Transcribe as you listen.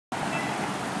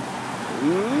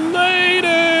Ladies!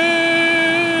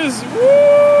 Woo!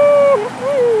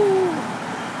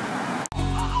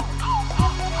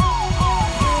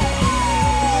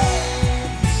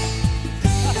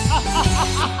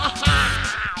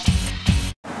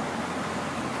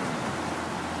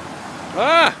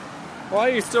 Ah! Why are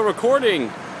you still recording?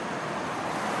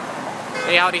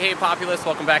 Hey, howdy, hey, populace.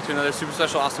 Welcome back to another super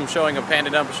special, awesome showing of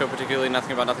PandaDUMP, a show particularly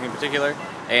nothing about nothing in particular.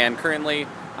 And currently,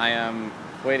 I am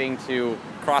waiting to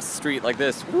cross the street like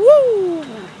this. Woo!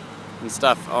 And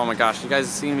stuff. Oh my gosh, you guys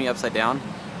seeing me upside down?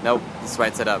 Nope, this is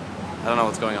right side up. I don't know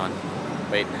what's going on.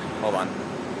 Wait, hold on.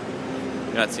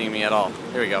 You're not seeing me at all.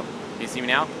 Here we go. Can you see me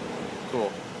now?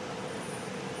 Cool.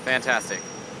 Fantastic.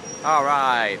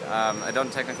 Alright, I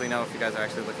don't technically know if you guys are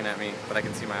actually looking at me, but I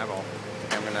can see my eyeball.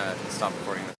 Okay, I'm gonna stop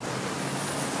recording this.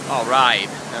 Alright,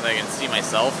 now that I can see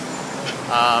myself.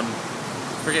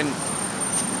 Freaking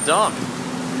dumb.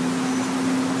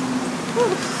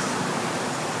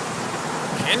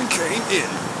 Ken came in.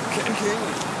 Ken came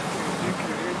in.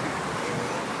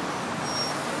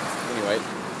 Anyway,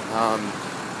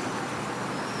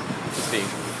 let's see.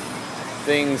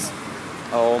 Things.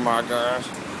 Oh my gosh.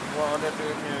 What did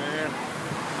you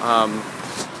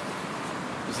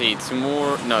do? See,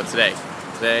 today.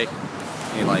 Today,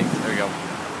 there we go.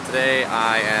 Today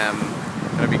I am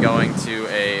going to be going to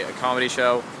a comedy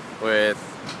show with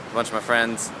a bunch of my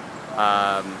friends.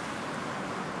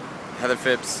 Heather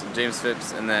Phipps, James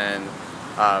Phipps, and then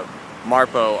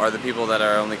Marpo are the people that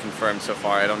are only confirmed so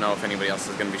far. I don't know if anybody else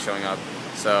is going to be showing up.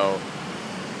 So,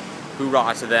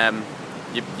 hoorah to them.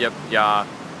 Yip, yip, yeah.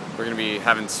 We're going to be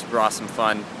having some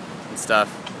fun and stuff.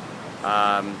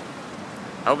 I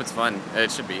hope it's fun. It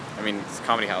should be. I mean, it's a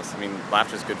comedy house. I mean,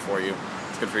 laughter's good for you.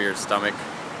 It's good for your stomach,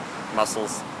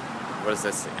 muscles. What is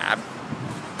this?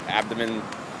 Abdomen,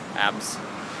 abs.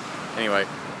 Anyway,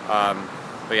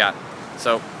 but yeah.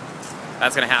 So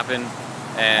that's gonna happen,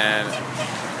 and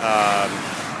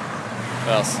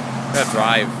what else? We gotta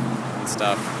drive and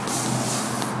stuff.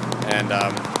 And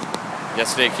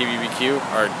yesterday KBBQ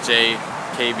or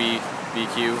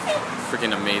JKBBQ,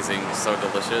 freaking amazing, so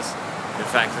delicious. In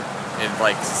fact, it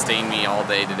like sustained me all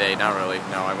day today. Not really.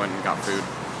 No, I went and got food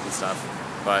and stuff,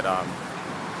 but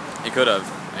it could have.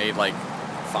 I ate like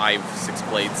 5-6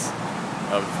 plates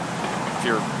of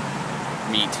pure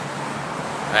meat.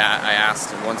 I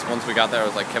asked once we got there. I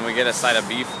was like, "Can we get a side of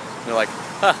beef?" And they're like,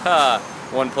 "Haha,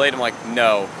 one plate." I'm like,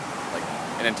 "No, like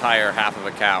an entire half of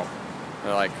a cow." And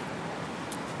they're like,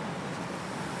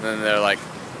 and then they're like,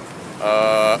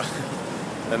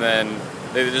 and then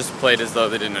they just played as though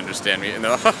they didn't understand me, and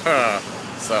they're like, haha.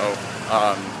 So,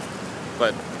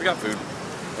 but we got food.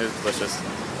 It was delicious.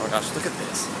 Oh my gosh, look at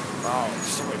this! Wow,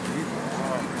 so many people.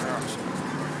 Oh my gosh.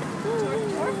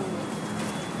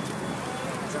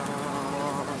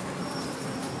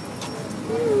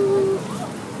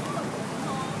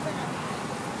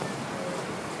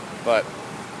 But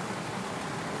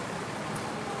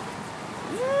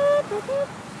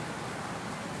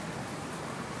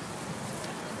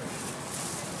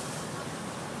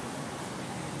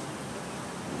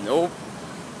nope.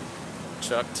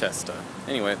 Chuck Testa.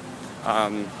 Anyway,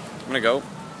 I'm gonna go.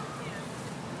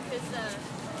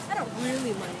 I don't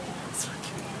really like it.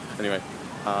 Anyway,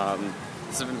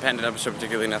 this has been PandaDUMP, show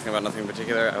particularly nothing about nothing in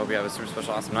particular. I hope you have a super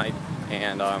special awesome night,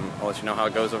 and I'll let you know how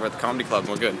it goes over at the comedy club.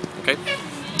 We're good, okay?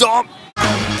 Dump!